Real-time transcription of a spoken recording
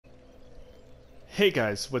Hey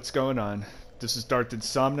guys, what's going on? This is Darth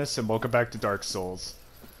Insomnus and welcome back to Dark Souls.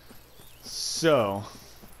 So,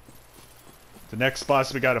 the next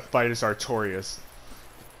boss we gotta fight is Artorias.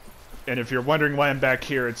 And if you're wondering why I'm back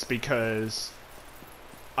here, it's because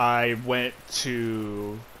I went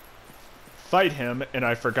to fight him and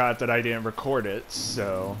I forgot that I didn't record it,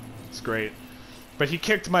 so it's great. But he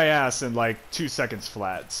kicked my ass in like 2 seconds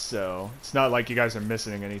flat, so it's not like you guys are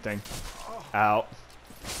missing anything. Ow.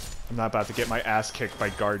 I'm not about to get my ass kicked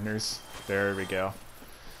by gardeners. There we go.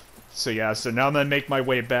 So yeah, so now I'm gonna make my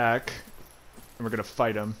way back, and we're gonna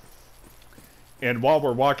fight him. And while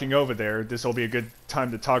we're walking over there, this will be a good time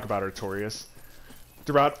to talk about Artorias.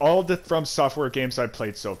 Throughout all the From Software games I've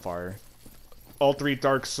played so far, all 3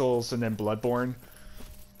 Dark Souls and then Bloodborne,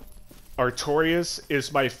 Artorias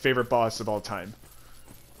is my favorite boss of all time.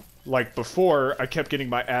 Like before, I kept getting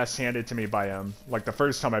my ass handed to me by him, like the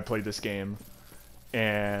first time I played this game.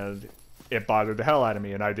 And it bothered the hell out of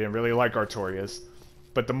me, and I didn't really like Artorias.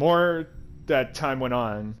 But the more that time went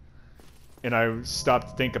on, and I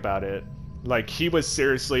stopped to think about it, like, he was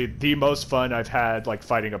seriously the most fun I've had, like,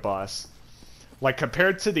 fighting a boss. Like,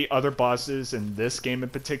 compared to the other bosses in this game in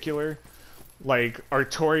particular, like,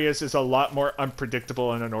 Artorias is a lot more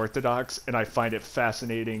unpredictable and unorthodox, and I find it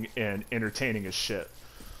fascinating and entertaining as shit.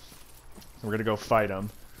 We're gonna go fight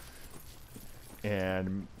him.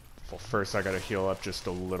 And well, first I gotta heal up just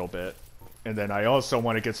a little bit. And then I also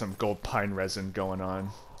want to get some gold pine resin going on.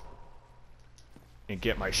 And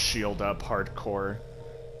get my shield up hardcore.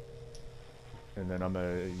 And then I'm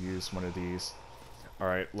gonna use one of these.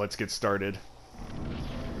 Alright, let's get started.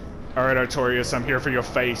 Alright, Artorias, I'm here for your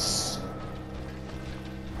face.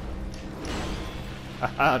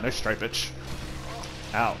 Haha, nice try, bitch.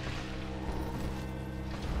 Ow.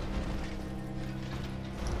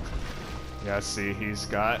 Yeah, see, he's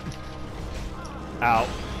got... Ow.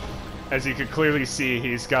 As you can clearly see,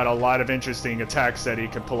 he's got a lot of interesting attacks that he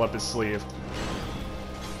can pull up his sleeve.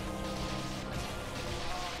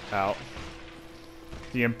 Ow.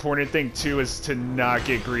 The important thing, too, is to not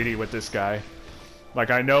get greedy with this guy. Like,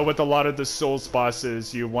 I know with a lot of the Souls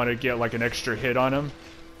bosses, you want to get, like, an extra hit on him.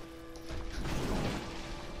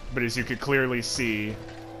 But as you can clearly see...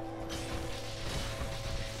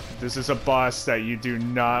 This is a boss that you do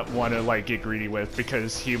not want to, like, get greedy with,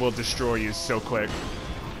 because he will destroy you so quick.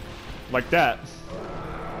 Like that.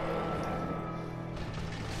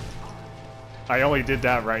 I only did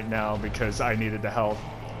that right now because I needed the health.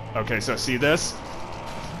 Okay, so see this?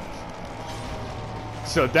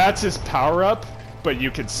 So that's his power-up, but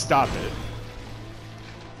you can stop it.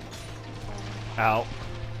 Ow.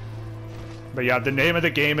 But yeah, the name of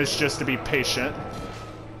the game is just to be patient.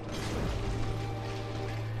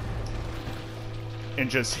 And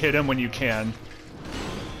just hit him when you can.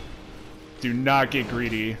 Do not get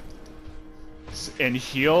greedy. And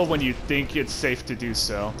heal when you think it's safe to do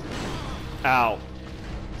so. Ow.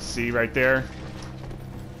 See right there?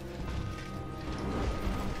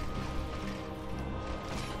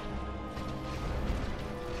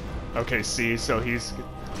 Okay, see, so he's...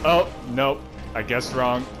 Oh, nope. I guessed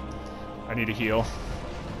wrong. I need to heal.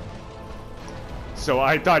 So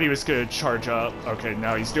I thought he was gonna charge up. Okay,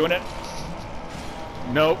 now he's doing it.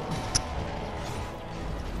 Nope.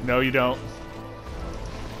 No, you don't.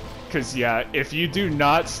 Because, yeah, if you do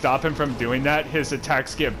not stop him from doing that, his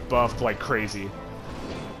attacks get buffed like crazy.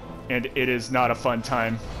 And it is not a fun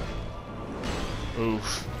time.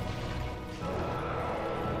 Oof.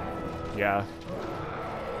 Yeah.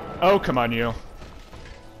 Oh, come on, you.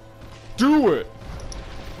 Do it!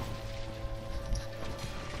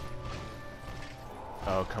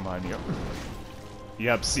 Oh, come on, you.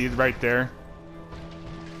 Yep, see right there?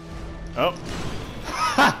 Oh.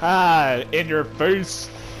 Haha! In your face!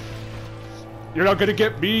 You're not gonna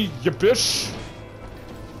get me, you bitch!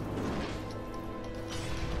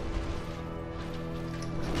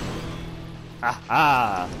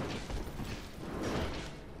 Haha!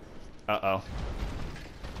 Uh-oh.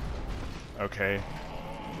 Okay.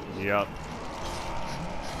 Yep.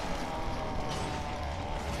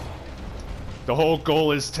 The whole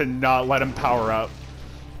goal is to not let him power up.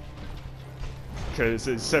 Because,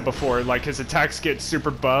 as said before, like, his attacks get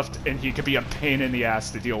super buffed, and he could be a pain in the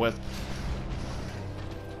ass to deal with.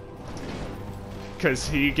 Because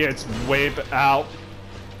he gets way out.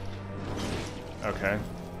 Okay.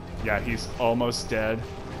 Yeah, he's almost dead.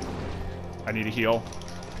 I need to heal.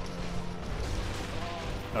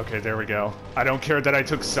 Okay, there we go. I don't care that I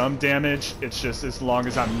took some damage, it's just as long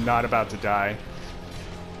as I'm not about to die.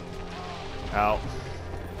 Ow.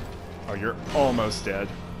 Oh, you're almost dead.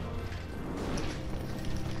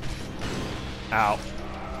 Ow.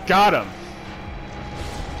 Got him!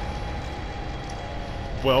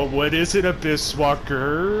 Well, what is it, Abyss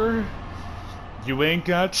Walker? You ain't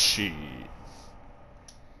got shit.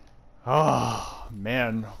 Oh,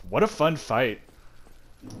 man. What a fun fight.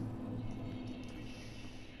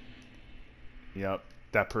 Yep,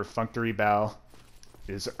 that perfunctory bow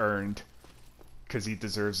is earned. Because he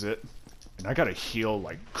deserves it. And I gotta heal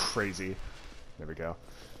like crazy. There we go.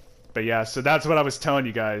 But yeah, so that's what I was telling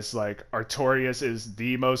you guys. Like, Artorias is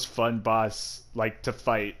the most fun boss, like, to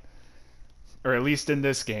fight. Or at least in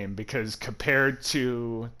this game, because compared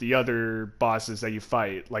to the other bosses that you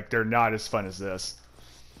fight, like, they're not as fun as this.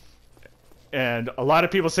 And a lot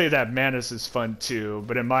of people say that Manus is fun too,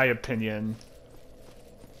 but in my opinion,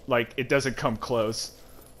 like, it doesn't come close.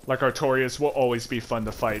 Like, Artorias will always be fun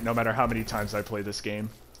to fight, no matter how many times I play this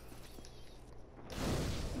game.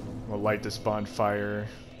 We'll light this bonfire.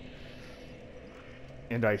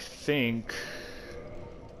 And I think...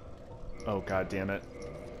 Oh, god damn it.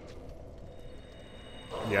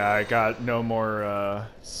 Yeah, I got no more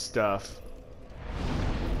stuff.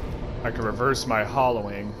 I can reverse my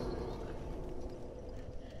hollowing.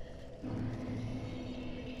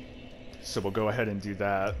 So we'll go ahead and do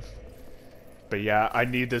that. But yeah, I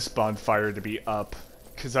need this bonfire to be up.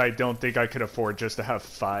 Because I don't think I could afford just to have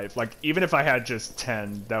 5. Like, even if I had just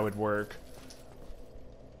 10, that would work.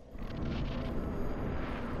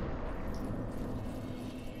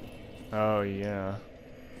 Oh, yeah.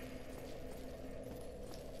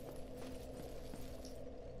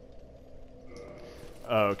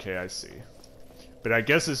 Okay, I see. But I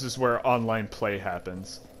guess this is where online play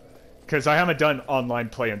happens. Because I haven't done online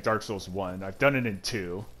play in Dark Souls 1. I've done it in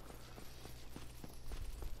 2.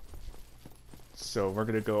 So we're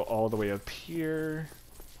going to go all the way up here.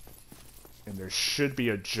 And there should be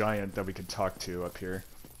a giant that we can talk to up here.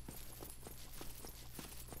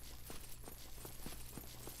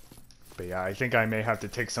 But yeah, I think I may have to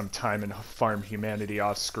take some time and farm humanity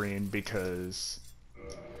off screen because...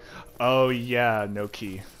 Oh yeah, no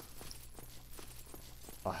key.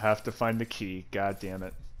 I'll have to find the key, god damn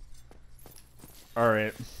it.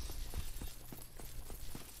 Alright.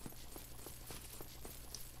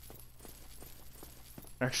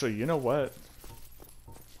 Actually, you know what?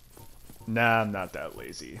 Nah, I'm not that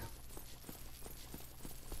lazy.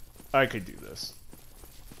 I could do this.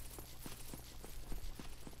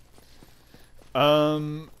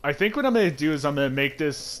 I think what I'm going to do is I'm going to make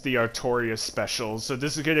this the Artorias special. So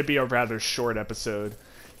this is going to be a rather short episode.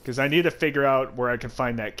 Because I need to figure out where I can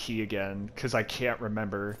find that key again. Because I can't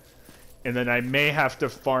remember. And then I may have to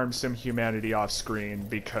farm some humanity off screen.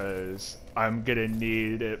 Because I'm going to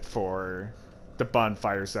need it for the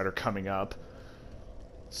bonfires that are coming up.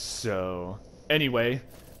 So, anyway.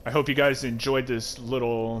 I hope you guys enjoyed this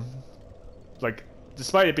little, like...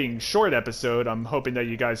 Despite it being a short episode, I'm hoping that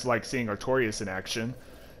you guys like seeing Artorias in action.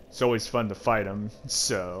 It's always fun to fight him,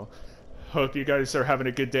 so... Hope you guys are having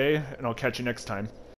a good day, and I'll catch you next time.